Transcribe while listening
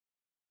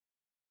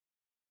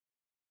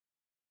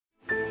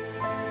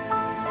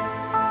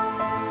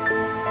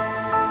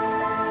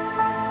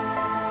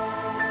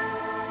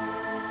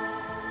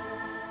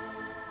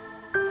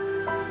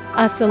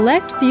A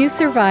select few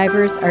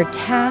survivors are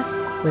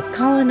tasked with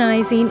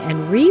colonizing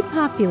and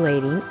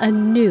repopulating a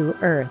new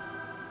Earth.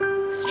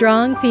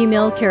 Strong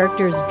female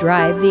characters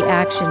drive the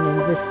action in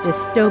this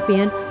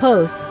dystopian,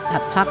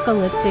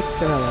 post-apocalyptic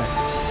thriller.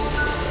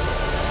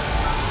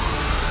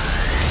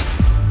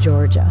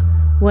 Georgia,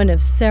 one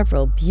of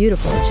several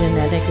beautiful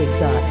genetic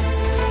exotics,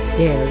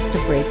 dares to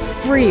break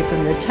free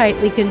from the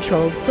tightly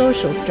controlled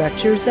social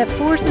structures that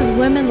forces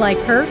women like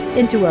her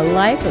into a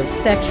life of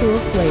sexual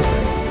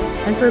slavery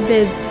and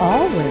forbids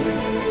all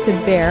women to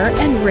bear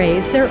and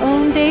raise their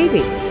own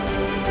babies.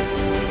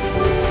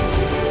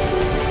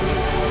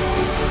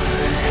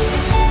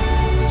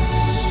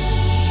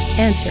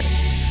 Enter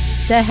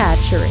the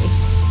hatchery.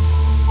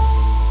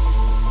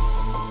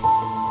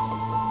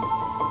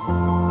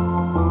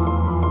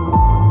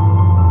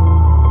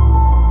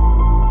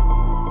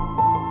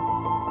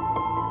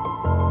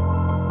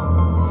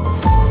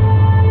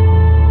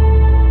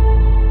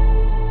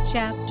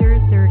 Chapter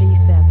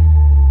 37.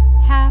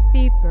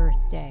 Happy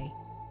Birthday.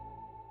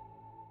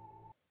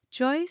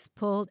 Joyce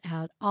pulled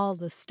out all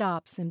the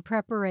stops in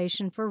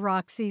preparation for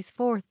Roxy's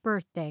 4th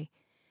birthday.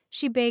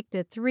 She baked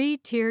a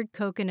 3-tiered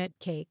coconut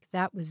cake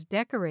that was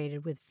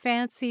decorated with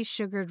fancy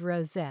sugared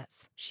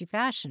rosettes she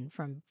fashioned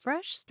from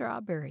fresh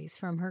strawberries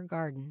from her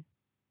garden.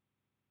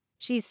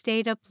 She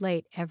stayed up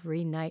late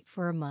every night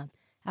for a month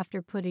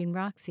after putting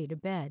Roxy to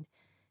bed,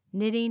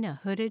 knitting a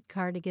hooded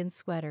cardigan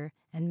sweater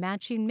and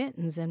matching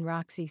mittens in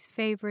Roxy's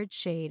favorite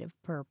shade of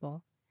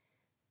purple.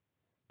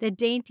 The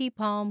dainty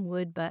palm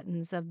wood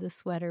buttons of the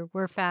sweater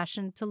were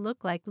fashioned to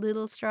look like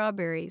little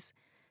strawberries.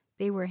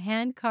 They were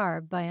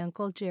hand-carved by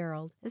Uncle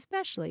Gerald,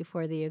 especially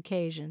for the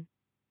occasion.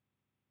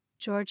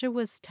 Georgia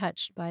was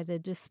touched by the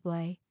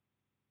display.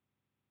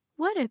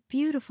 "What a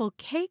beautiful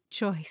cake,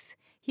 Joyce!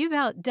 You've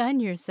outdone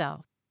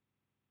yourself."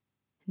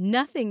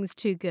 "Nothing's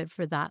too good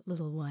for that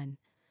little one.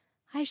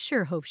 I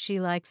sure hope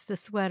she likes the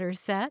sweater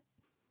set."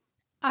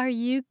 "Are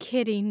you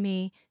kidding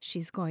me?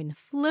 She's going to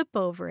flip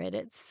over it.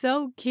 It's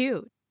so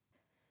cute."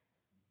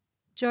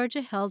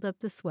 Georgia held up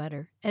the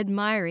sweater,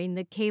 admiring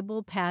the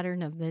cable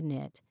pattern of the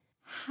knit.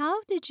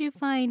 "How did you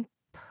find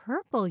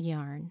purple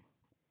yarn?"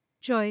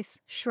 Joyce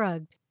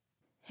shrugged.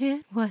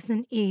 "It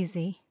wasn't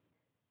easy."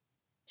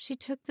 She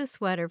took the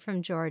sweater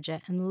from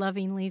Georgia and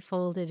lovingly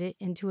folded it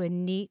into a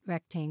neat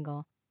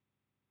rectangle.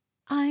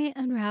 "I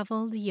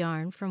unraveled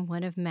yarn from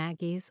one of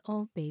Maggie's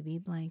old baby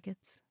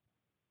blankets."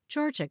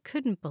 Georgia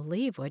couldn't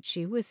believe what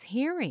she was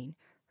hearing.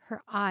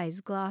 Her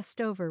eyes glossed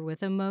over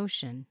with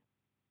emotion.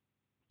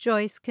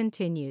 Joyce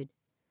continued.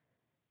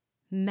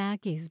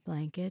 "Maggie's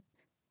blanket.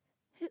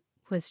 It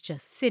was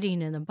just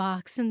sitting in a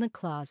box in the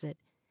closet.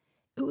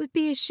 It would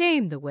be a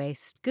shame to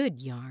waste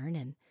good yarn,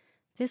 and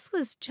this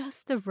was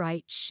just the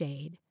right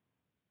shade.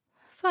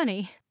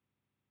 Funny,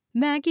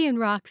 Maggie and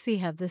Roxy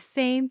have the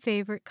same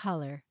favorite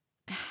color.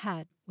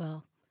 Had,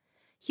 well,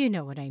 you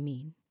know what I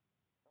mean."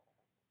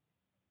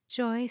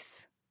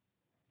 "Joyce,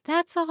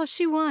 that's all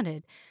she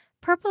wanted.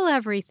 Purple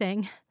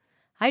everything.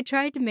 I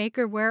tried to make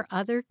her wear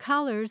other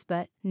colors,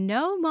 but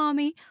no,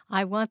 Mommy,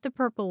 I want the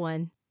purple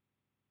one."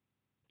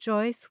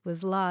 Joyce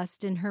was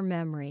lost in her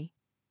memory.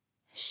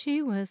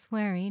 "She was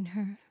wearing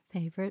her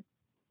favorite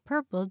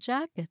purple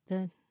jacket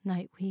the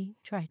night we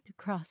tried to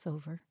cross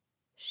over."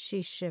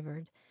 She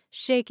shivered,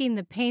 shaking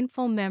the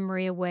painful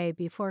memory away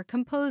before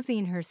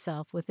composing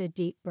herself with a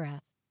deep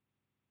breath.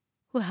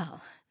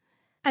 "Well,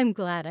 I'm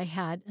glad I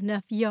had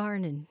enough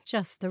yarn and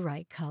just the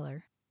right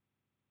color."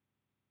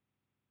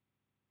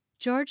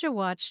 Georgia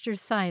watched her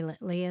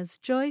silently as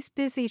Joyce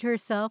busied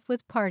herself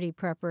with party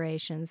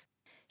preparations.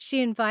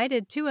 She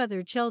invited 2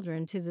 other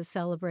children to the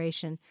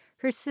celebration,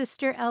 her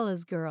sister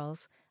Ella's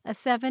girls, a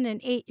 7-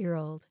 and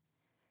 8-year-old.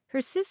 Her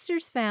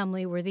sister's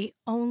family were the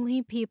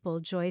only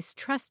people Joyce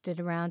trusted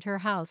around her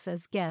house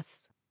as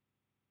guests.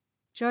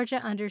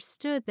 Georgia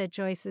understood that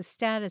Joyce's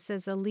status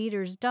as a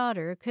leader's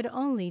daughter could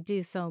only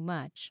do so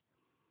much.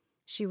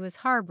 She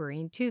was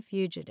harboring 2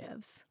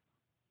 fugitives.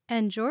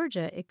 And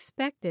Georgia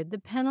expected the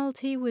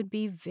penalty would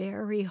be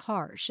very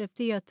harsh if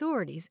the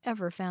authorities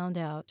ever found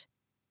out.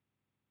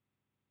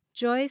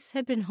 Joyce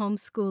had been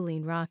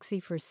homeschooling Roxy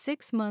for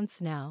 6 months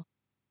now.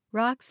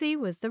 Roxy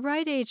was the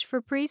right age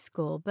for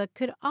preschool, but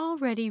could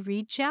already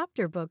read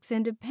chapter books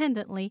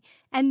independently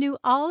and knew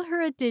all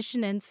her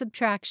addition and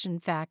subtraction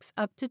facts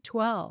up to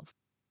 12.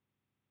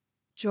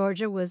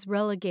 Georgia was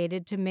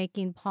relegated to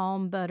making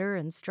palm butter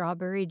and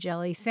strawberry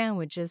jelly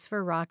sandwiches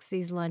for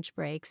Roxy's lunch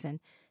breaks and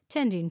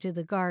tending to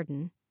the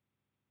garden.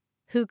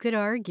 Who could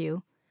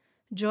argue?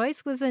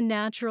 Joyce was a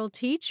natural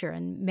teacher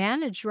and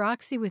managed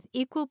Roxy with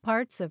equal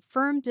parts of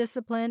firm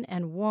discipline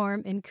and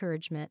warm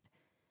encouragement.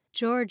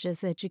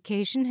 Georgia's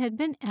education had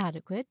been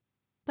adequate,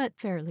 but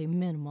fairly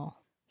minimal.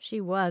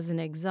 She was an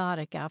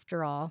exotic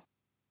after all.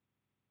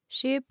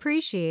 She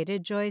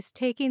appreciated Joyce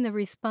taking the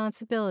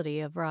responsibility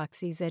of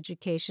Roxy's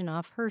education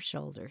off her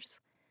shoulders.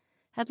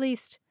 At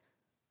least,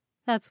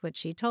 that's what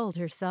she told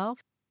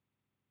herself.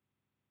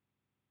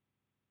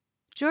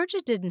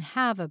 Georgia didn't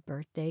have a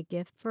birthday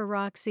gift for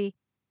Roxy.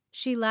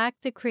 She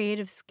lacked the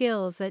creative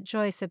skills that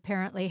Joyce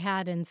apparently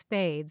had in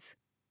spades.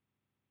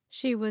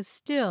 She was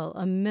still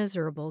a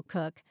miserable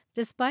cook,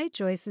 despite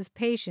Joyce's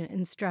patient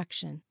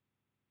instruction.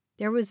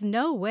 There was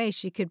no way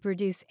she could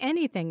produce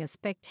anything as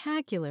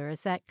spectacular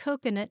as that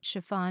coconut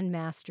chiffon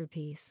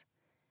masterpiece.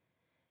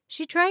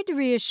 She tried to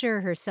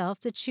reassure herself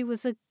that she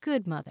was a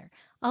good mother,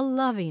 a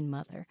loving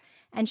mother,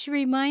 and she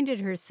reminded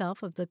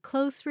herself of the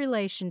close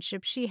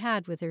relationship she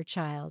had with her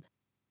child.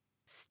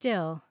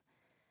 Still,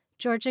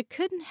 Georgia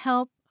couldn't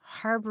help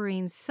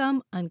harboring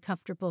some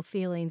uncomfortable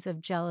feelings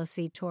of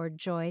jealousy toward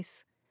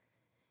Joyce.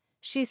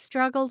 She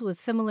struggled with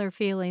similar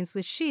feelings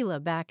with Sheila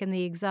back in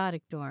the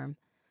exotic dorm,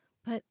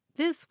 but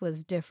this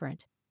was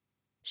different.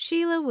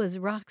 Sheila was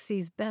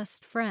Roxy's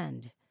best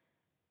friend.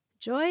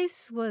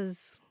 Joyce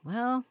was,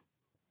 well,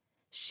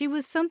 she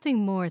was something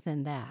more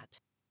than that.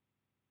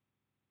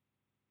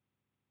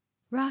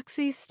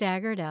 Roxy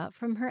staggered out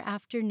from her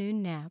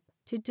afternoon nap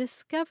to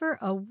discover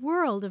a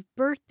world of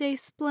birthday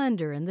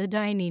splendor in the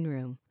dining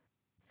room.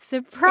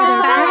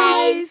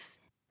 Surprise!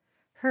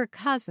 Her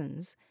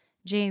cousins,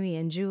 Jamie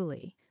and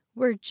Julie,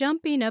 were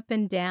jumping up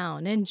and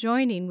down and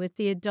joining with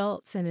the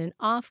adults in an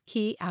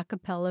off-key a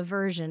cappella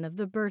version of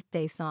the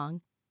birthday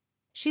song.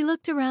 She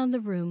looked around the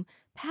room,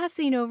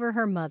 passing over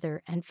her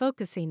mother and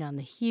focusing on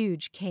the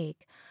huge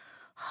cake.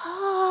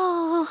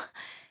 "Oh,"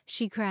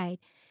 she cried,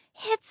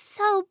 "it's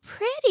so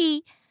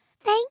pretty.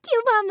 Thank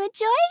you, Mama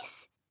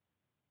Joyce."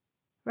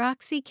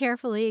 Roxy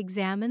carefully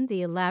examined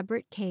the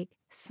elaborate cake,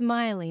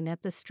 smiling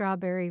at the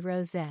strawberry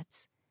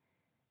rosettes.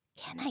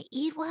 "Can I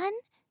eat one?"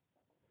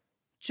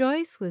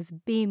 Joyce was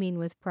beaming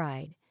with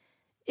pride.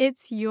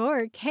 "It's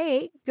your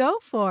cake. Go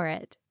for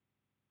it."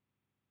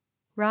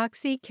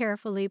 Roxy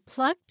carefully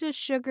plucked a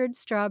sugared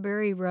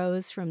strawberry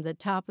rose from the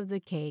top of the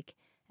cake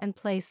and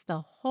placed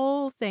the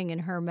whole thing in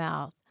her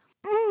mouth.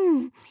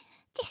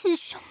 This is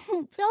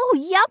so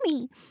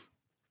yummy."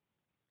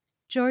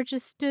 Georgia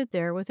stood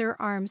there with her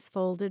arms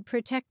folded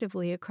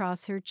protectively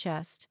across her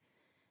chest.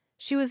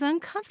 She was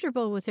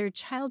uncomfortable with her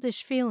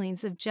childish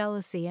feelings of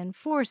jealousy and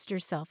forced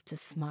herself to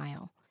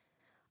smile.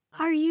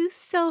 "Are you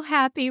so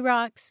happy,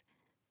 Rox?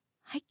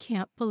 I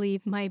can't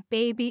believe my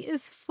baby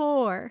is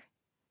 4.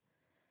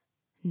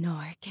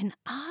 "Nor can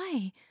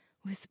I,"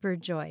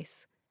 whispered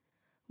Joyce.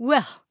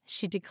 "Well,"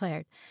 she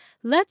declared,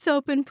 "let's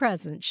open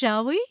presents,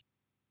 shall we?"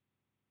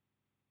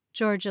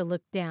 Georgia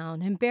looked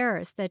down,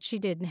 embarrassed that she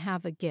didn't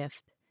have a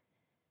gift.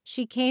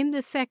 She came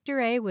to Sector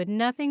A with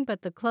nothing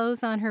but the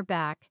clothes on her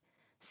back.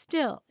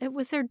 Still, it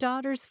was her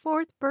daughter's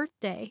 4th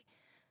birthday.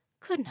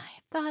 "Couldn't I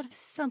have thought of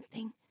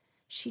something?"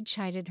 she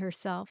chided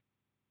herself.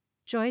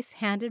 Joyce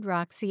handed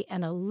Roxy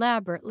an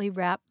elaborately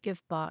wrapped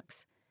gift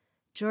box.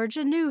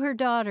 Georgia knew her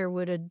daughter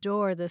would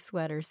adore the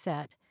sweater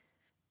set.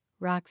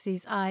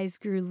 Roxy's eyes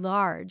grew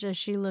large as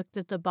she looked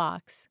at the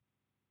box.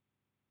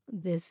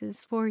 "This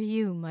is for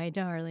you, my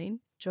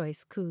darling,"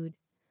 Joyce cooed.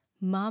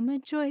 "Mama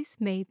Joyce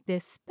made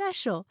this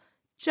special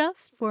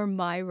just for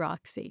my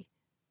Roxy."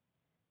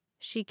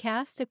 She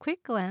cast a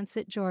quick glance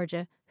at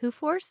Georgia, who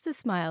forced the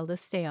smile to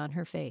stay on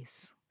her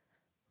face.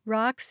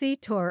 Roxy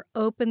tore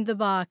open the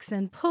box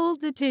and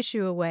pulled the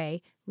tissue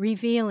away,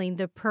 revealing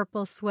the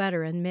purple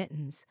sweater and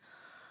mittens.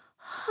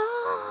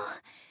 "Oh,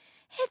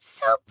 it's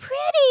so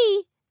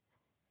pretty."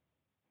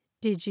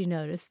 "Did you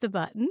notice the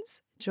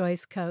buttons?"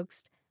 Joyce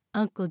coaxed.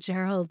 "Uncle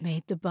Gerald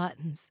made the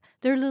buttons.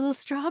 They're little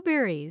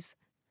strawberries."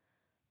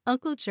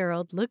 Uncle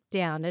Gerald looked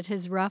down at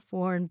his rough,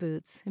 worn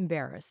boots,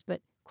 embarrassed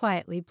but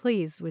quietly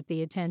pleased with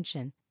the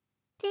attention.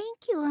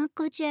 "Thank you,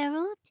 Uncle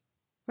Gerald."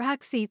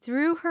 Roxy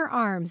threw her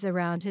arms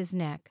around his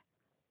neck.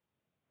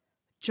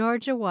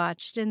 Georgia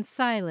watched in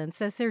silence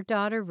as her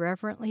daughter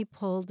reverently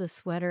pulled the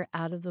sweater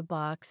out of the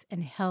box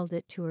and held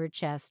it to her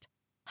chest,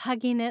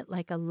 hugging it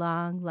like a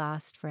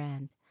long-lost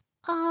friend.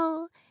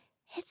 "Oh,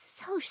 it's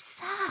so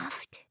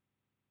soft."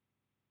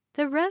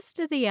 The rest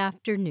of the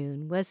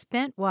afternoon was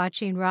spent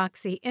watching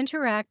Roxy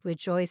interact with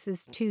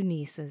Joyce's 2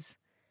 nieces.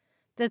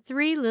 The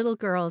 3 little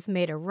girls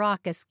made a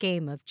raucous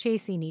game of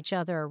chasing each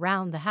other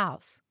around the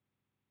house.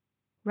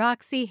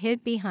 Roxy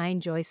hid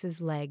behind Joyce's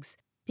legs,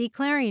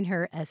 declaring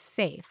her as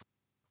safe,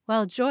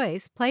 while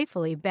Joyce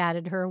playfully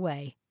batted her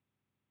away.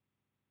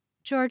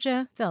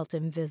 Georgia felt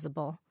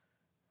invisible,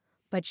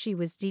 but she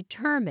was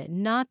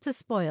determined not to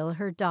spoil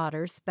her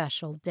daughter's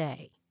special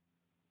day.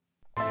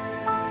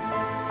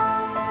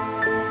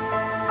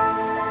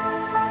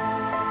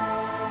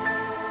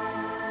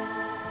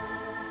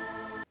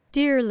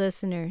 Dear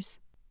listeners,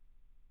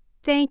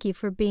 thank you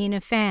for being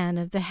a fan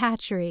of The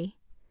Hatchery.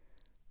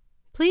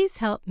 Please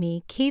help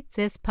me keep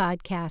this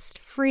podcast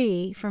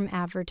free from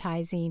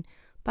advertising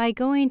by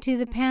going to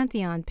the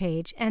Pantheon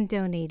page and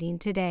donating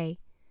today.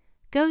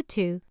 Go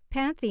to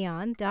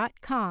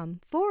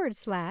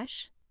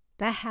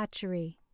pantheon.com/The Hatchery.